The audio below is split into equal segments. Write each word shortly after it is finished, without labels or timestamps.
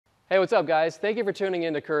Hey, what's up, guys? Thank you for tuning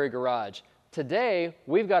in to Currie Garage. Today,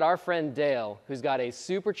 we've got our friend Dale, who's got a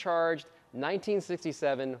supercharged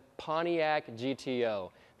 1967 Pontiac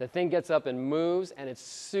GTO. The thing gets up and moves, and it's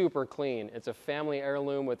super clean. It's a family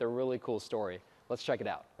heirloom with a really cool story. Let's check it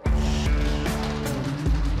out.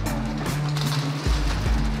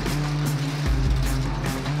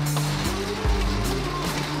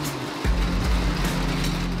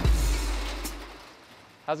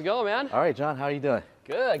 How's it going, man? All right, John, how are you doing?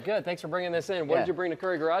 Good, good. Thanks for bringing this in. What did you bring to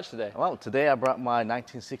Currie Garage today? Well, today I brought my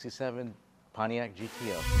 1967 Pontiac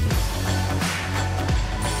GTO.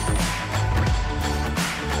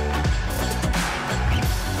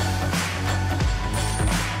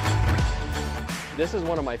 This is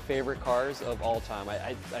one of my favorite cars of all time.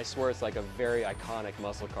 I swear it's like a very iconic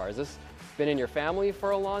muscle car. Has this been in your family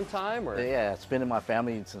for a long time? Or? Yeah, it's been in my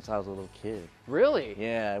family since I was a little kid. Really?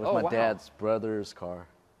 Yeah, it was my dad's brother's car.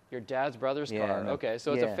 Your dad's brother's car? Okay,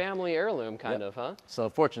 so it's a family heirloom kind of, huh? So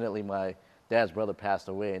fortunately, my dad's brother passed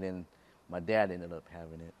away, and then my dad ended up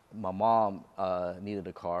having it. My mom needed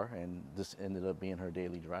a car, and this ended up being her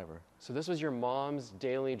daily driver. So this was your mom's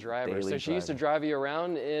daily driver. Daily so she used to drive you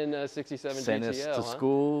around in a 67 GTO, Send us to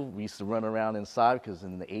school. We used to run around inside because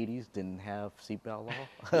in the 80s didn't have seatbelt law.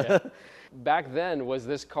 Yeah. Back then, was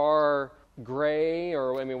this car gray,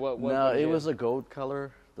 or I mean, what? No, it was a gold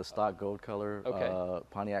color. The stock gold color,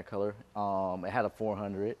 Pontiac color. It had a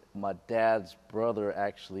 400. My dad's brother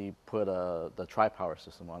actually put the tri-power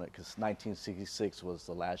system on it because 1966 was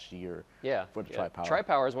the last year for the tri-power.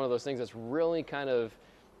 Tri-power is one of those things that's really kind of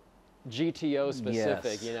GTO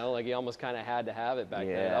specific, yes. You know, like you almost kind of had to have it back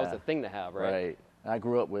then. That was the thing to have, right? Right. I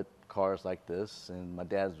grew up with cars like this, and my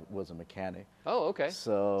dad was a mechanic. Oh, okay.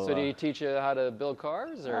 So did he teach you how to build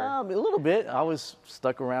cars, or? A little bit. I was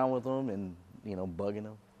stuck around with them and, you know, bugging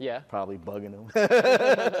them. Yeah. Probably bugging them.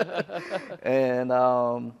 And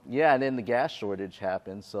and then the gas shortage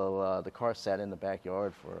happened, so the car sat in the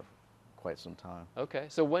backyard for quite some time. Okay.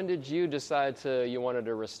 So when did you decide you wanted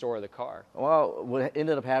to restore the car? Well, what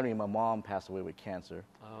ended up happening, my mom passed away with cancer.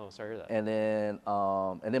 Oh, sorry to hear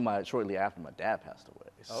that. And then shortly after, my dad passed away.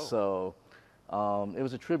 Oh. So it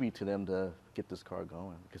was a tribute to them to get this car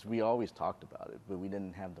going because we always talked about it, but we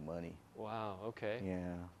didn't have the money. Wow. Okay.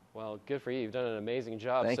 Yeah. Well, good for you. You've done an amazing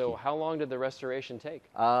job. Thank you. How long did the restoration take?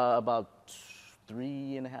 About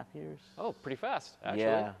 3.5 years. Oh, pretty fast, actually.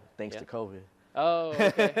 Yeah, thanks to COVID. Oh,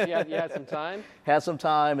 okay. You had some time? Had some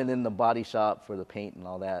time, and then the body shop for the paint and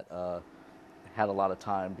all that had a lot of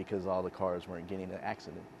time because all the cars weren't getting into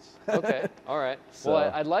accidents. Okay, all right. So,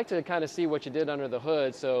 well, I'd like to kind of see what you did under the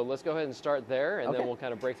hood, so let's go ahead and start there, and then we'll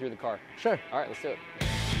kind of break through the car. Sure. All right, let's do it.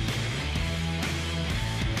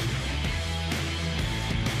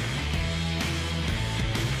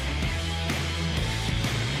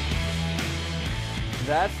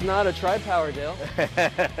 That's not a tri-power, Dale.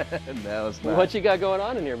 No, it's not. What you got going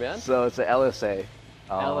on in here, man? So it's an LSA.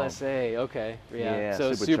 LSA, okay. Yeah,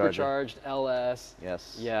 so supercharged LS.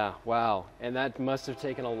 Yes. Yeah, wow. And that must have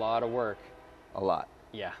taken a lot of work. A lot.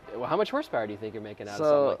 Yeah. Well, how much horsepower do you think you're making out of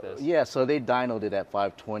something like this? Yeah, so they dynoed it at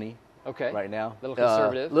 520 right now. A little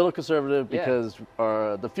conservative. Little conservative because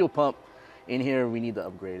the fuel pump in here, we need to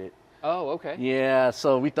upgrade it. Oh, okay. Yeah,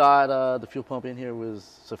 so we thought the fuel pump in here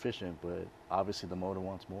was sufficient, but obviously the motor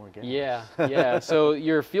wants more gas. Yeah. So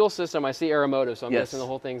your fuel system, I see aeromotive, so I'm guessing the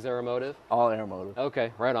whole thing's aeromotive? All aeromotive.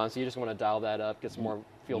 Okay, right on. So you just want to dial that up, get some more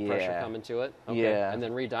fuel pressure coming to it? Okay. Yeah. And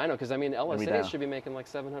then re-dyno, because I mean, LSAs should be making like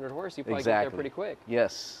 700 horse. You probably get there pretty quick.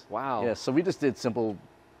 Yes. Wow. Yeah, so we just did simple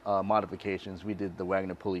modifications. We did the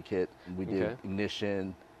Wagner pulley kit. We did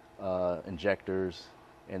ignition, injectors,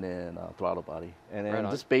 and then throttle body. And then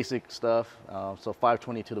just basic stuff. So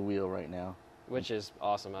 520 to the wheel right now. Which is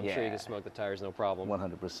awesome. I'm sure you can smoke the tires no problem.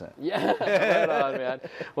 100%. Yeah, right on, man.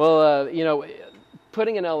 Well, you know,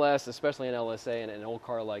 putting an LS, especially an LSA in an old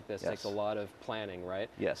car like this, takes a lot of planning, right?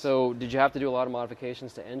 Yes. So did you have to do a lot of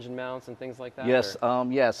modifications to engine mounts and things like that? Yes.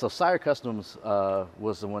 Yeah, so Sire Customs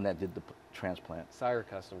was the one that did the transplant. Sire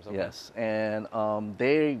Customs, okay. Yes, and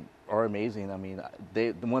they are amazing. I mean,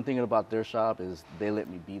 the one thing about their shop is they let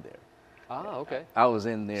me be there. Ah, okay. I was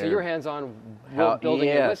in there. So you were hands-on building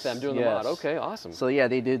it with them, doing the mod. Okay, awesome. So yeah,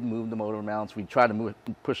 they did move the motor mounts. We tried to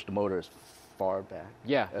push the motor as far back.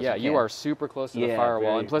 Yeah, you are super close to the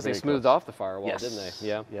firewall, and plus they smoothed off the firewall, didn't they?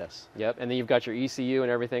 Yeah. Yes. Yep, and then you've got your ECU and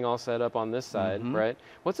everything all set up on this side, right?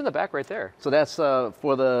 What's in the back right there? So that's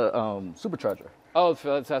for the supercharger. Oh,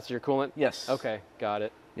 so that's your coolant? Yes. Okay, got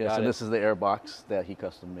it. Yes, got and it. this is the air box that he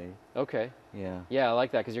custom made. Okay. Yeah. Yeah, I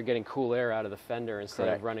like that because you're getting cool air out of the fender instead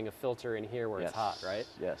Correct. of running a filter in here where it's hot, right?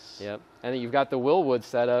 Yes. Yep. And then you've got the Willwood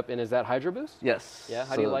set up, and is that Hydro Boost? Yes. Yeah.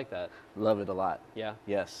 How do you like that? Love it a lot. Yeah.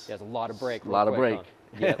 Yes. Yeah, it's a lot of brake. A lot of brake. Huh?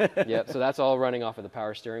 Yep. Yep. So that's all running off of the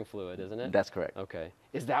power steering fluid, isn't it? That's correct. Okay.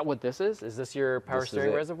 Is that what this is? Is this your power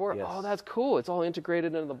steering reservoir? Yes. Oh, that's cool. It's all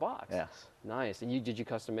integrated into the box. Yes. Nice. And did you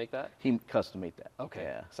custom make that? He custom made that. Okay.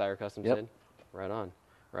 Yeah. Sire Customs Yep. did? Right on.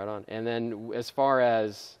 Right on. And then as far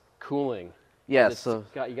as cooling, Yeah, you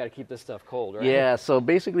got to keep this stuff cold, right? Yeah, so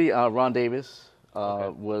basically Ron Davis Okay.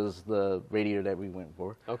 was the radiator that we went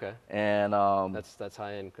for. Okay. And That's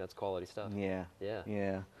high end. That's quality stuff. yeah. Yeah.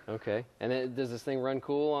 Yeah. Okay. And then, does this thing run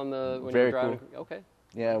cool on the when Very you're driving? cool. Okay.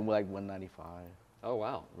 Yeah, like 195 Oh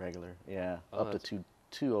wow. regular. Yeah. Oh, Up to that's-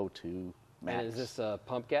 202 max. And is this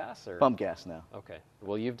pump gas or? pump gas now? Okay.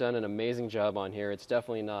 Well, you've done an amazing job on here. It's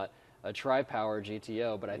definitely not a tri-power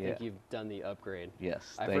GTO, but I think Yeah. you've done the upgrade.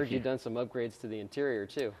 Yes. I've thank heard you. you've done some upgrades to the interior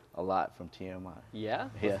too. A lot from TMI. Yeah?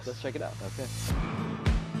 Yes. Let's check it out.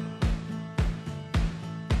 Okay.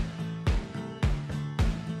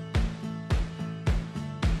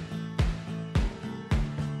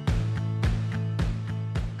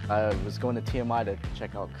 I was going to TMI to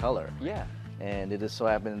check out color, Yeah. and it just so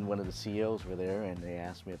happened one of the CEOs were there, and they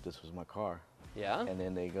asked me if this was my car. Yeah? And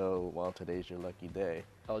then they go, well, today's your lucky day.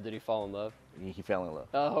 Oh, did he fall in love? He fell in love.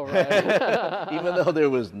 Oh, right. Even though there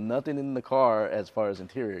was nothing in the car as far as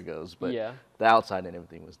interior goes, but Yeah. the outside and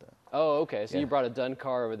everything was done. Oh, okay. So Yeah. you brought a done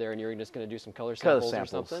car over there, and you were just going to do some color Color samples, or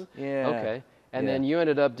samples. something? Yeah. Okay. And Yeah. then you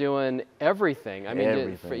ended up doing everything. I mean,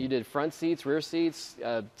 Everything. you did front seats, rear seats,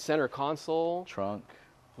 center console. Trunk.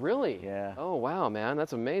 Really? Yeah. Oh, wow, man.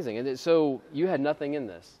 That's amazing. And so you had nothing in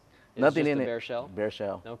this? It was Nothing just in the it. bare shell? Bare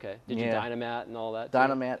shell. Okay. Did you Yeah. dynamat and all that? too?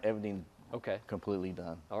 Dynamat, everything Okay. completely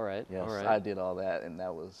done. All right. Yes, All right. I did all that, and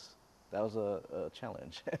that was a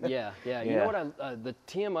challenge. Yeah, yeah. You Yeah. know what? The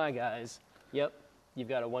TMI guys. Yep. You've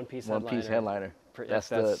got a one-piece headliner. One-piece headliner. That's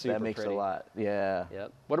super that makes pretty. a lot. Yeah.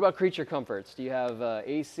 Yep. What about creature comforts? Do you have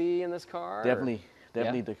AC in this car? or- Definitely.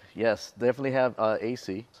 Yes, definitely have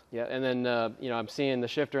AC. Yeah. And then I'm seeing the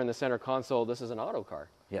shifter in the center console. This is an auto car.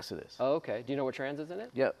 Yes, it is. Oh, okay. Do you know what transit's in it?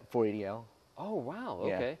 Yep, 480L. Oh, wow.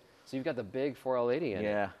 Yeah. Okay. So you've got the big 4L80 in it.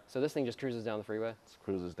 Yeah. So this thing just cruises down the freeway.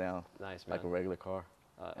 Cruises down Nice, man. like a regular car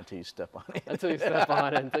until you step on it. Until you step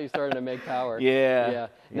on it, until you started to make power. Yeah. Yeah.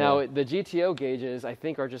 Now the GTO gauges, I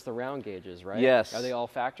think, are just the round gauges, right? Yes. Are they all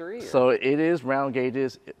factory? or- So it is round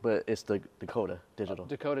gauges, but it's the Dakota digital.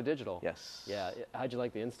 Dakota Digital. Yes. Yeah. How'd you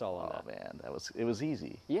like the install on Oh that? man, it was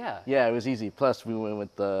easy. Yeah. Yeah, it was easy. Plus we went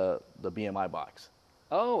with the BMI box.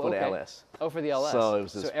 Oh, For okay. the LS. Oh, for the LS. So it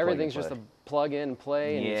was just plug and everything's just a play. plug in,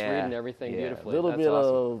 play, and it's reading everything yeah. beautifully. A little That's bit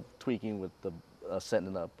awesome. of tweaking with the setting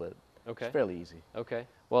it up, but Okay. it's fairly easy. Okay.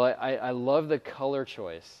 Well, I love the color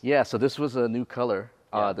choice. Yeah, so this was a new color.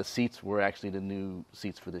 Yeah. The seats were actually the new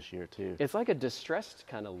seats for this year too. It's like a distressed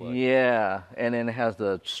kind of look. Yeah, and then it has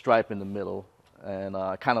the stripe in the middle, and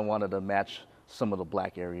I kind of wanted to match some of the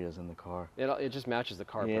black areas in the car. It just matches the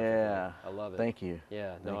car Yeah, perfectly. I love it. Thank you.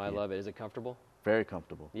 Yeah. No, Thank I you. love it. Is it comfortable? Very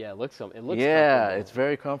comfortable. Yeah. It looks Yeah, comfortable. it's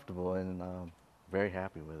very comfortable, and very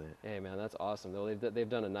happy with it. Hey man, that's awesome. They've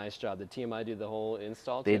done a nice job. Did TMI do the whole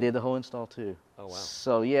install? They too? did the whole install too. Oh, wow.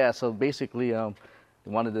 So yeah, so basically, they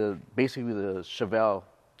wanted the Chevelle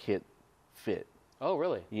kit fit. Oh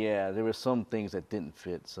really? Yeah, there were some things that didn't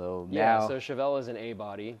fit. So Yeah. now So Chevelle is an A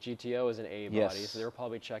body, GTO is an A body, Yes. so they're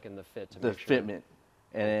probably checking the fit to the make sure. fitment,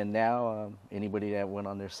 and then now anybody that went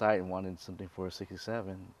on their site and wanted something for a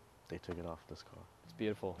 67, they took it off this car. It's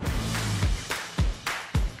beautiful.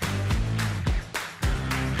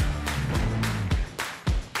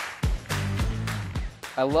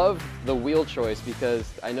 I love the wheel choice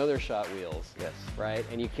because I know they're shot wheels. Yes. Right?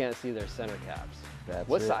 And you can't see their center caps. That's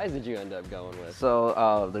What it. size did you end up going with?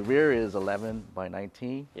 So the rear is 11 by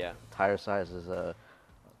 19. Yeah. Tire size is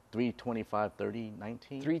 325 30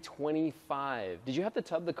 19. 325. Did you have to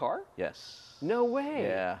tub the car? Yes. No way.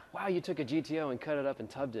 Yeah. Wow, you took a GTO and cut it up and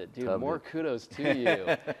tubbed it. Dude, Tubbed more it. kudos to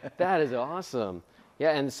you. That is awesome.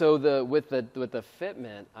 Yeah, and so with the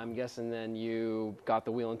fitment, I'm guessing then you got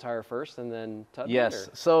the wheel and tire first and then tubbed it? Yes.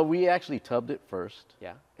 or- So we actually tubbed it first.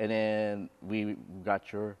 Yeah. And then we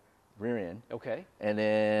got your rear end. Okay. And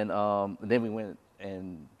then we went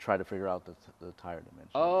and tried to figure out the tire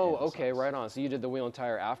dimension. Oh, and the okay, size. right on. So you did the wheel and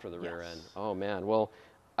tire after the rear Yes. end. Oh man. Well,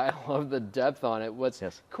 I love the depth on it. What's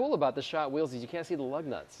Yes. cool about the shot wheels is you can't see the lug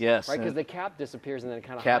nuts. Yes, Right, because and the cap disappears and then it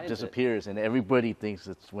kind of Cap hides it. disappears, and everybody thinks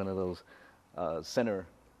it's one of those center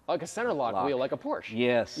Like a center lock wheel, like a Porsche.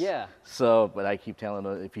 Yes. Yeah. So, but I keep telling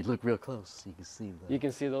them, if you look real close, you can see the. You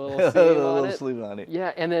can see the little sleeve on it.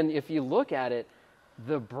 Yeah, and then if you look at it,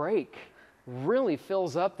 the brake really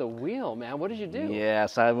fills up the wheel, man. What did you do? Yeah,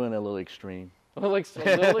 so I went a little extreme. Like a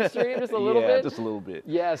little extreme, just a little bit? Yeah, just a little bit.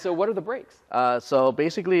 Yeah, so what are the brakes? So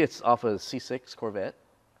basically it's off a C6 Corvette.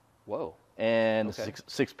 Whoa. And Okay.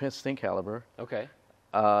 six piston caliber. Okay.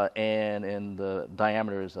 And the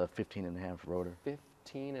diameter is a 15.5 rotor.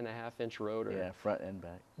 15.5-inch rotor. Yeah, front and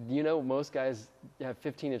back. You know, most guys have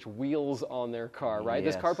 15-inch wheels on their car, right?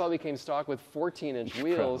 Yes. This car probably came stock with 14-inch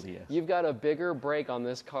wheels. Probably, yes. You've got a bigger brake on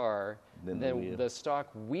this car Than than the the stock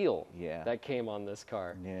wheel Yeah. that came on this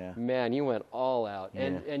car. Yeah. Man, you went all out.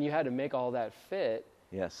 Yeah. And you had to make all that fit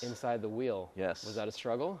Yes. inside the wheel. Yes. Was that a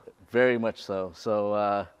struggle? Very much so. So,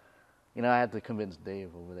 I had to convince Dave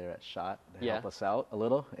over there at SHOT to help us out a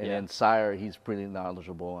little. And then Sire, he's pretty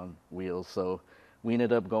knowledgeable on wheels. So we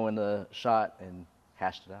ended up going to SHOT and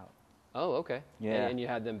hashed it out. Oh, okay. Yeah. And you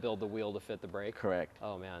had them build the wheel to fit the brake? Correct.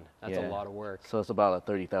 Oh, man. That's a lot of work. So it's about a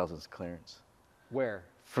 30 thousandths clearance. Where?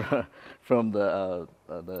 From the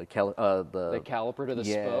caliper to the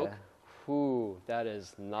spoke? Ooh, that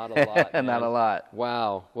is not a lot, man. Not a lot.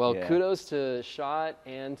 Wow. Well, kudos to SHOT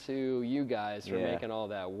and to you guys for Yeah. making all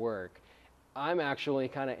that work. I'm actually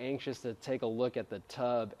kind of anxious to take a look at the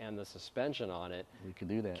tub and the suspension on it. We can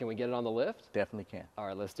do that. Can we get it on the lift? Definitely can. All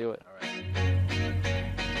right, let's do it. All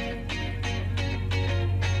right.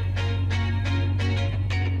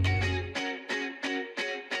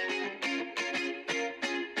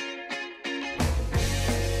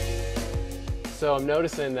 So I'm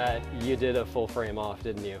noticing that you did a full frame off,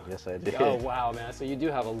 didn't you? Yes, I did. Oh, wow, man. So you do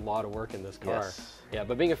have a lot of work in this car. Yes. Yeah,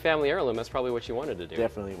 but being a family heirloom, that's probably what you wanted to do.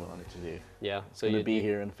 Definitely wanted to do. Yeah. So you you be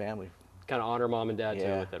here in the family. kind of honor mom and dad too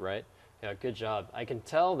Yeah. with it, right? Yeah, good job. I can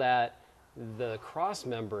tell that the cross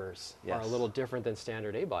members are a Yes. little different than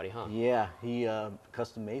standard A-body, huh? Yeah, he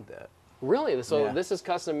custom made that. Really? So Yeah. this is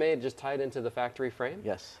custom made, just tied into the factory frame?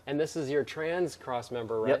 Yes. And this is your trans cross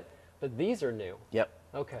member, right? Yep. But these are new. Yep.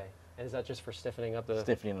 Okay. And is that just for stiffening up the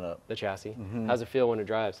Stiffening it up. the chassis? Mm-hmm. How's it feel when it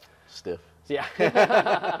drives? Stiff. Yeah.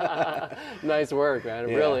 Nice work, man.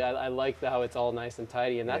 Yeah. Really, I like how it's all nice and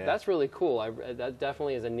tidy, and Yeah. that's really cool. That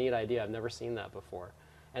definitely is a neat idea. I've never seen that before.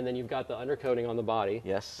 And then you've got the undercoating on the body.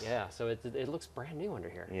 Yes. Yeah, so it looks brand new under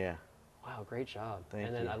here. Yeah. Wow, great job. Thank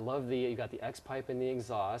and then you. I love you got the X pipe in the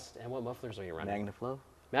exhaust. And what mufflers are you running? MagnaFlow.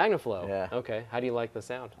 MagnaFlow. Yeah. Okay. How do you like the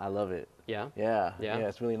sound? I love it. Yeah. Yeah. Yeah? Yeah,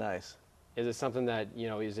 it's really nice. Is it something that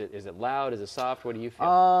is it loud? Is it soft? What do you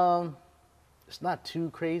feel? It's not too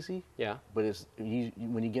crazy. Yeah. But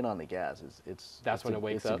when you get on the gas, That's when it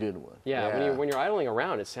wakes it's up. a good one. Yeah. When you're idling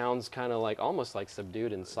around, it sounds kind of like almost like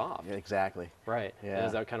subdued and soft. Yeah, exactly. Right. Yeah. And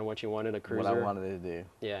is that kind of what you wanted, a cruiser? What I wanted to do.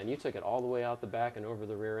 Yeah, and you took it all the way out the back and over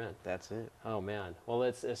the rear end. That's it. Oh, man. Well,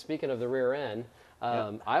 speaking of the rear end,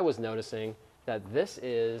 I was noticing that this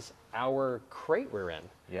is our crate rear end.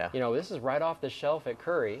 Yeah. This is right off the shelf at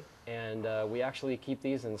Currie, and we actually keep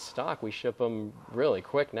these in stock. We ship them really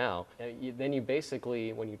quick now. Then you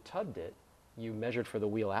basically, when you tubbed it, you measured for the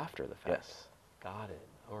wheel after the fact. Yes. Got it.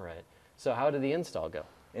 All right. So how did the install go?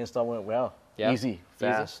 Install went well. Yeah. Easy,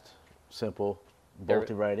 fast, simple,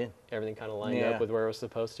 bolted right in. Everything kind of lined Yeah. up with where it was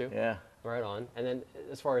supposed to? Yeah. Right on. And then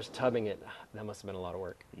as far as tubbing it, that must have been a lot of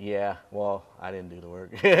work. Yeah. Well, I didn't do the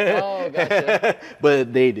work. Oh, gotcha.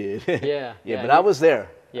 But they did. Yeah. Yeah, but I was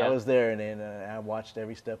there. Yeah. I was there, and then I watched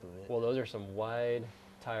every step of it. Well, those are some wide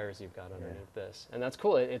tires you've got underneath this, and that's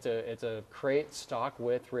cool. It's a crate stock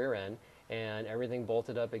width rear end, and everything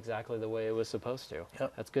bolted up exactly the way it was supposed to.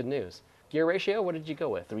 Yep. That's good news. Gear ratio, what did you go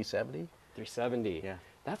with? 370. 370. Yeah.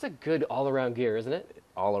 That's a good all-around gear, isn't it?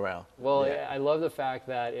 All around. Well, Yeah. I love the fact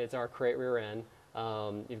that it's our crate rear end.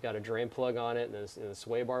 You've got a drain plug on it, and the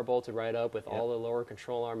sway bar bolted right up with all the lower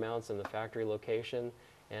control arm mounts in the factory location,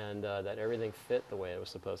 and that everything fit the way it was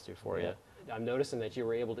supposed to for you. I'm noticing that you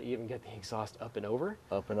were able to even get the exhaust up and over.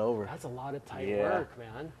 Up and over. That's a lot of tight Yeah. work,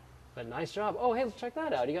 man. But nice job. Oh, hey, check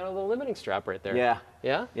that out. You got a little limiting strap right there. Yeah.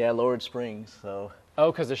 Yeah? Yeah, lowered springs, so. Oh,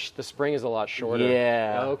 because the spring is a lot shorter.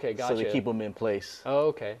 Yeah. Oh, okay, gotcha. So to keep them in place. Oh,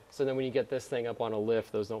 okay. So then when you get this thing up on a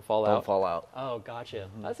lift, those don't fall out? Don't fall out. Oh, gotcha.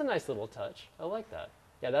 That's a nice little touch. I like that.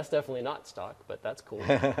 Yeah, that's definitely not stock, but that's cool.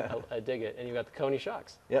 I dig it. And you got the Coney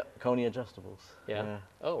shocks. Yep, Coney adjustables. Yeah.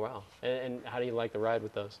 Oh, wow. And how do you like the ride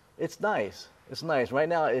with those? It's nice. It's nice. Right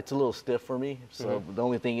now, it's a little stiff for me. So the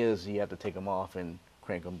only thing is you have to take them off and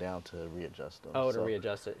crank them down to readjust them. Oh, to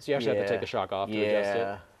readjust it. So you actually have to take the shock off to adjust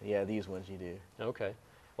it? Yeah, these ones you do. Okay.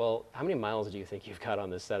 Well, how many miles do you think you've got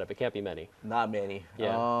on this setup? It can't be many. Not many.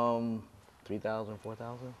 Yeah. 3,000,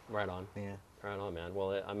 4,000. Right on. Yeah. Right on, man.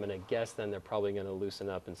 Well, I'm going to guess then they're probably going to loosen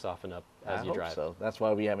up and soften up as you drive. I hope so. That's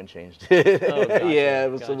why we haven't changed. Oh, gotcha, yeah,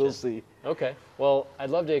 gotcha. so we'll see. Okay. Well,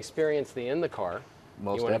 I'd love to experience the in the car.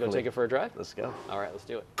 Most you want to definitely. go take it for a drive? Let's go. All right, let's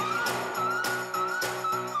do it.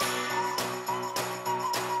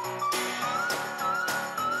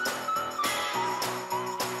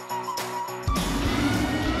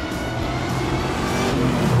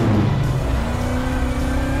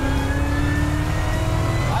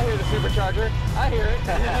 Supercharger. I hear it.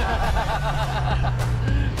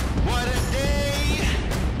 What a day.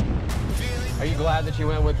 Are you glad that you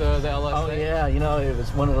went with the LS? Oh yeah, you know, it was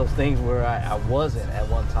one of those things where I wasn't at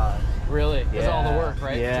one time. Really? It's all the work,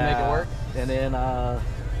 right? Yeah. To make it work? And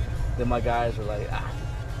then my guys were like,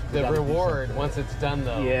 the reward once it's done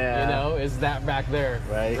though, yeah, you know, is that back there.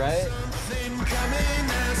 Right. Right? Something coming,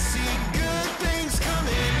 I see good things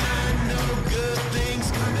coming, I know good things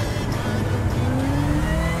coming.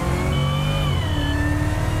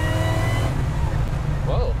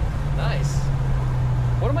 Whoa, nice.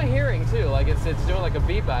 What am I hearing too? Like it's doing like a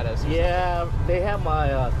beep at us. Yeah, they have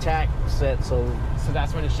my tack set, so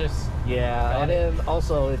that's when it shifts. Yeah, and then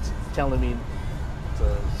also it's telling me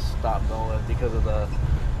to stop going because of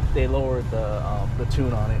they lowered the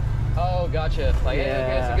tune on it. Oh, gotcha. Like, hey,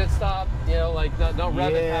 okay, it's a good stop. You know, like don't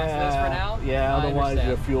rev it past this for now. Yeah, otherwise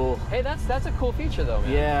your fuel. Hey, that's a cool feature though,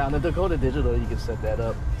 man. Yeah, on the Dakota Digital you can set that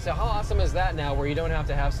up. So how awesome is that now, where you don't have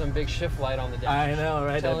to have some big shift light on the dash? I know,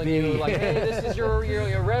 right? Telling you like, hey, this is your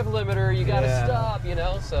rev limiter. You got to stop. You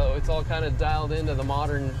know, so it's all kind of dialed into the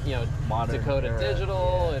modern, you know, Dakota era.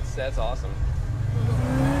 Digital. Yeah. That's awesome.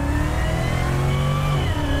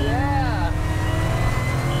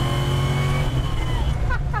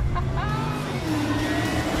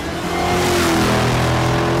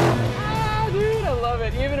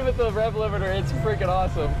 Even with the rev limiter, it's freaking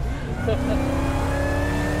awesome.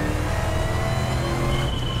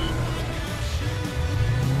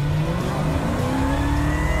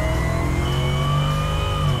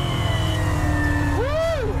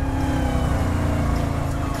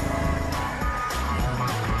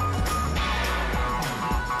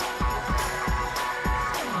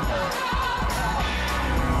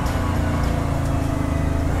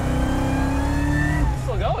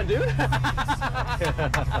 Still going, dude.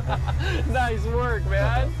 Nice work,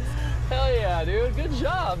 man. Hell yeah, dude. Good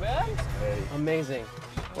job, man. Hey. Amazing.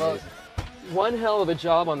 Well, one hell of a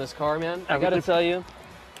job on this car, man. I gotta tell you.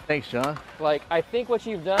 Thanks, John. Like, I think what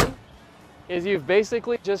you've done is you've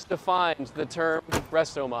basically just defined the term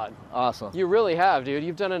resto mod. Awesome. You really have, dude.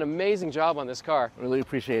 You've done an amazing job on this car. Really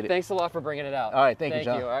appreciate it. Thanks a lot for bringing it out. All right, thank you,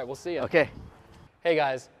 John. All right, we'll see you. Okay. Hey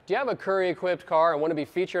guys, do you have a Currie equipped car and want to be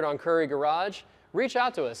featured on Currie Garage? Reach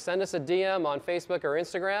out to us. Send us a DM on Facebook or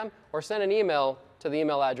Instagram, or send an email to the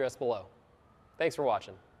email address below. Thanks for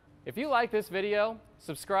watching. If you like this video,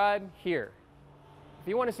 subscribe here. If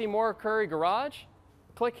you want to see more Currie Garage,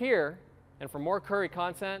 click here, and for more Currie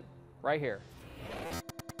content, right here.